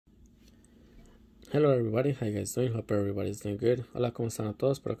Hello everybody, how you guys doing? Hope everybody's doing good. Hola, ¿cómo están a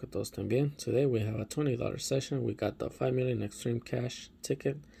todos? Espero que todos estén bien. Today we have a $20 session. We got the 5 million extreme cash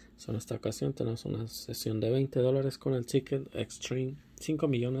ticket. So en esta ocasión tenemos una sesión de $20 con el ticket extreme, 5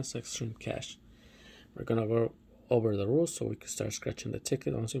 millones extreme cash. We're gonna go over the rules so we can start scratching the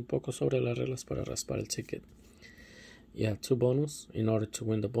ticket. Vamos un poco sobre las reglas para raspar el ticket. You have two bonus. In order to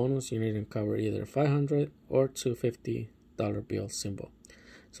win the bonus, you need to cover either $500 or $250 bill symbol.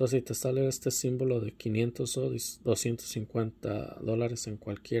 So, si te sale este símbolo de 500 o $250 en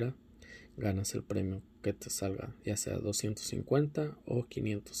cualquiera, ganas el premio que te salga, ya sea 250 o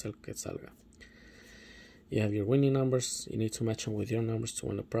 500 el que salga. You have your winning numbers. You need to match them with your numbers to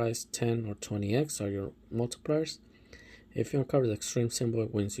win the prize. 10 or 20x are your multipliers. If you uncover the extreme symbol,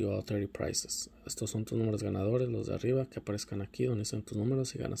 it wins you all 30 prizes. Estos son tus números ganadores, los de arriba que aparezcan aquí donde son tus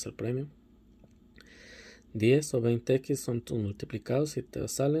números y ganas el premio. 10 o 20x son tus multiplicados. Si te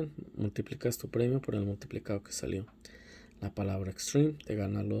salen, multiplicas tu premio por el multiplicado que salió. La palabra extreme te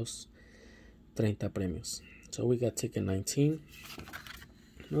gana los 30 premios. So we got ticket 19.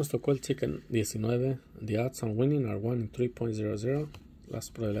 Nos tocó el ticket 19. The odds on winning are 1 in 3.00.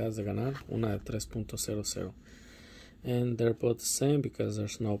 Las probabilidades de ganar, una de 3.00. And they're both the same because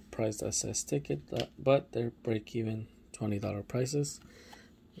there's no price that says ticket, but they're break-even $20 prices.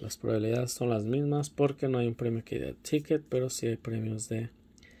 Las probabilidades son las mismas porque no hay un premio que de ticket, pero sí hay premios de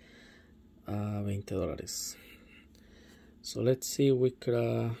 $20. So let's see if we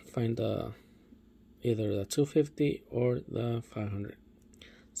could find either the 250 or the 500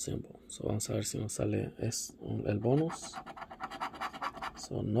 symbol. So vamos a ver si nos sale el bonus.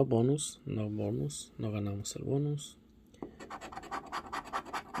 So no bonus, no ganamos el bonus.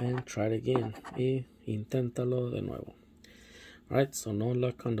 And try it again. Y inténtalo de nuevo. Alright, so no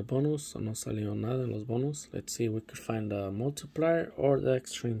luck on the bonus, so no salió nada en los bonus. Let's see if we could find the multiplier or the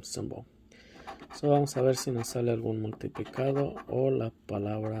extreme symbol. So vamos a ver si nos sale algún multiplicado o la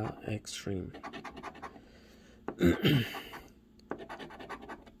palabra extreme.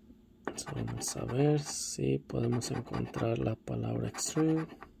 So vamos a ver si podemos encontrar la palabra extreme,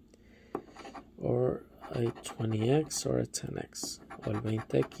 or a 20x or a 10x, o el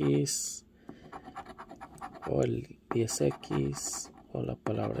 20x, o el 10x, o la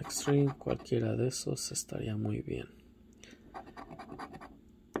palabra extreme. Cualquiera de esos estaría muy bien.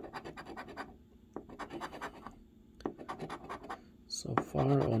 So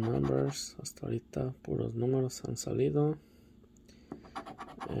far, all numbers. Hasta ahorita puros números han salido.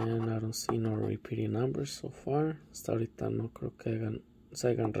 And I don't see no repeating numbers so far. Hasta ahorita no creo que se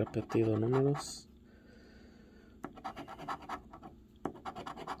hayan repetido números.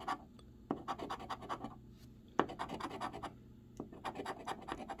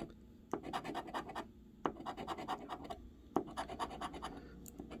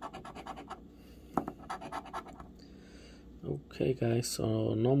 Okay guys,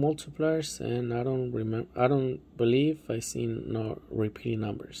 so no multipliers, and I don't believe I seen no repeating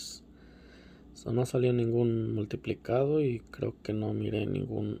numbers. So no salió ningún multiplicado y creo que no miré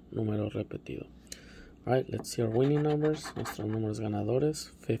ningún número repetido. Alright, let's see our winning numbers. Nuestros números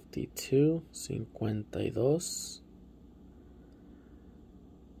ganadores: 52, 52.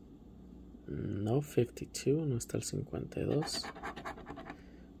 No, 52, no está el 52.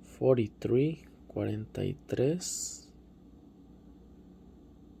 43, 43.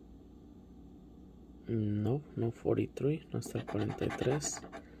 No, 43, no está el 43.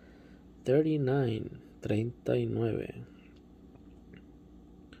 39, 39.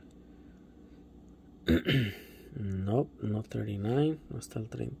 No 39, no está el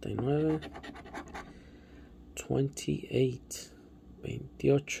 39. 28,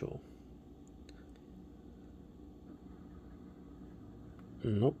 28.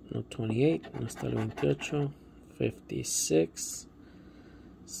 No 28, no está el 28. 56.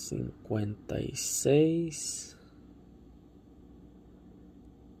 56.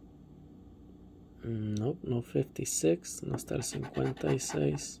 No 56, no está el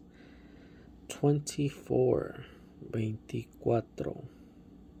 56. 24, 24.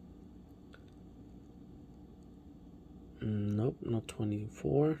 No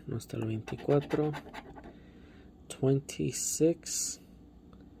 24, no está el 24. 26,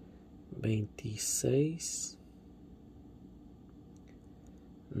 26.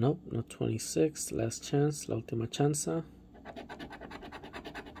 Nope, no 26. Last chance, la última chance.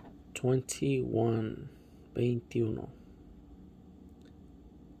 21, 21.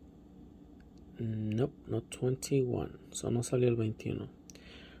 Nope, no 21. So no salió el 21.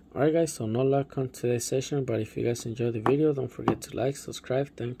 Alright guys, so no luck on today's session, but if you guys enjoyed the video, don't forget to like,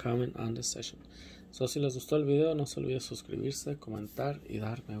 subscribe, then comment on the session. So si les gustó el video, no se olviden suscribirse, comentar y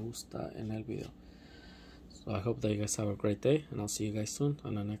dar me gusta en el video. So I hope that you guys have a great day, and I'll see you guys soon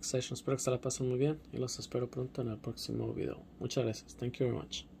on the next session. Espero que se la pasen muy bien y los espero pronto en el próximo video. Muchas gracias. Thank you very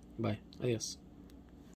much. Bye. Adiós.